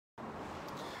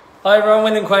Hi everyone,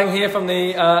 Wyndham Quang here from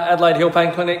the Adelaide Hill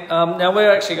Pain Clinic. Now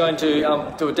we're actually going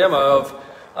to do a demo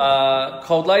of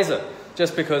cold laser,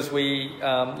 just because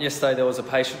yesterday there was a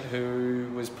patient who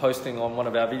was posting on one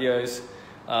of our videos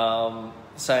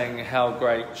saying how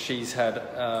great she's had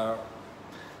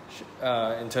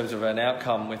in terms of an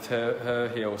outcome with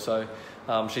her heel. So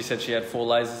she said she had 4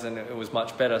 lasers and it was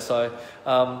much better. So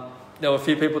there were a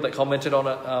few people that commented on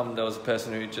it. There was a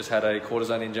person who just had a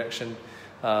cortisone injection,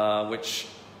 which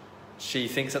she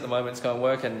thinks at the moment it's going to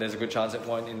work, and there's a good chance it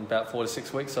won't in about 4 to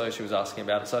 6 weeks, so she was asking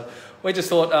about it. So we just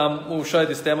thought we'll show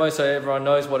this demo so everyone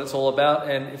knows what it's all about,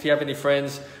 and if you have any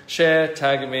friends, share,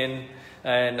 tag them in,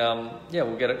 and yeah,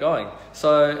 we'll get it going.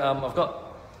 So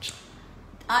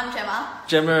I'm Gemma.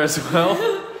 Gemma as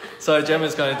well. So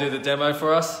Gemma's going to do the demo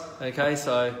for us. Okay,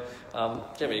 so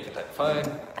Gemma, you can take the phone.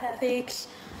 Perfect.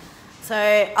 So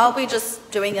I'll be just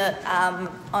doing it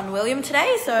on William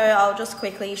today, so I'll just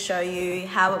quickly show you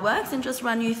how it works and just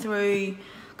run you through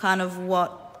kind of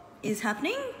what is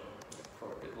happening.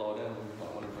 Probably a bit lower down, we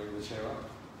might want to bring the chair up.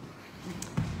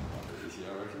 Might be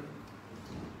easier, I reckon.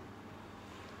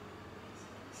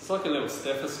 It's like a little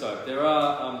stethoscope. There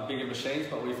are bigger machines,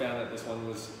 but we found that this one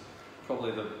was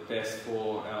probably the best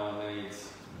for our needs.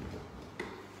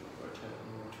 Rotate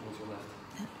more towards your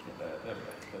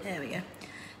left. There we go.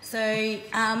 So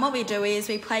what we do is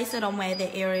we place it on where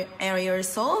the area is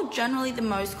sore. Generally the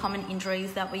most common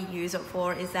injuries that we use it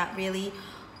for is that really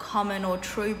common or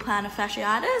true plantar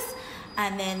fasciitis,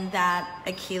 and then that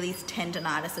Achilles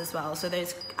tendonitis as well. So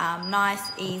those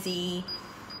nice, easy,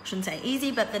 shouldn't say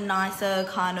easy, but the nicer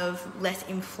kind of less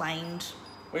inflamed.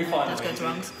 We find it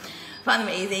easy. Find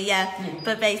them easy, yeah.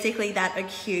 But basically that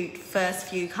acute first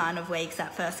few kind of weeks,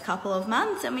 that first couple of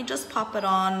months, and we just pop it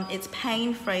on. It's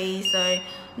pain-free, so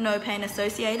no pain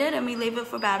associated, and we leave it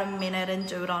for about a minute and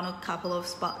do it on a couple of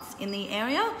spots in the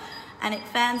area, and it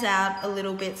fans out a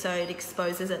little bit so it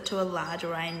exposes it to a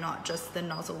larger area, not just the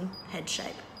nozzle head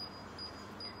shape.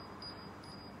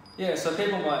 Yeah, so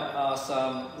people might ask,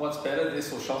 what's better,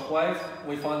 this or shockwave?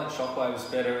 We find that shockwave is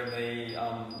better in the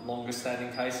longer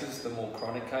standing cases, the more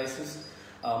chronic cases.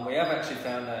 We have actually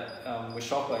found that with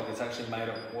shockwave it's actually made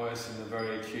it worse in the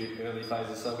very acute early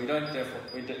phases. So we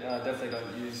definitely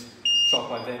don't use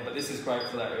shockwave then, but this is great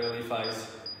for that early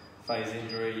phase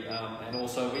injury. And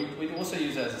also we also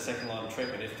use it as a second line of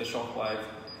treatment if the shockwave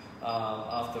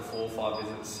after 4 or 5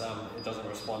 visits, it doesn't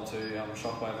respond to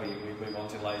shockwave. We move on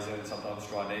to laser and sometimes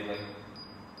dry needling.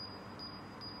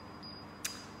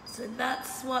 So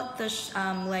that's what the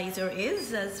laser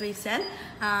is, as we've said.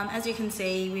 As you can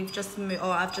see,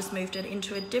 I've just moved it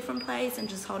into a different place and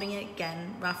just holding it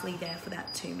again, roughly there for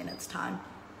that 2 minutes time.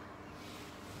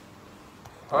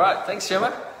 All right, thanks,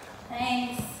 Gemma.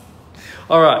 Thanks.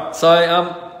 All right,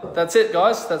 so that's it,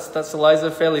 guys. That's the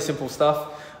laser. Fairly simple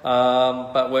stuff.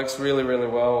 But works really, really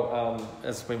well,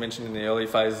 as we mentioned in the early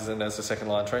phases and as a second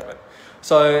line treatment.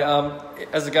 So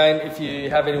if you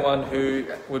have anyone who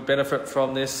would benefit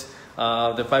from this,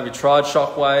 they've maybe tried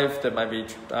shockwave, they've maybe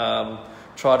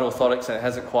tried orthotics and it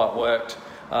hasn't quite worked,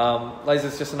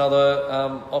 laser's just another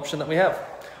option that we have.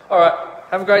 All right,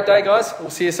 have a great day, guys.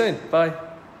 We'll see you soon. Bye.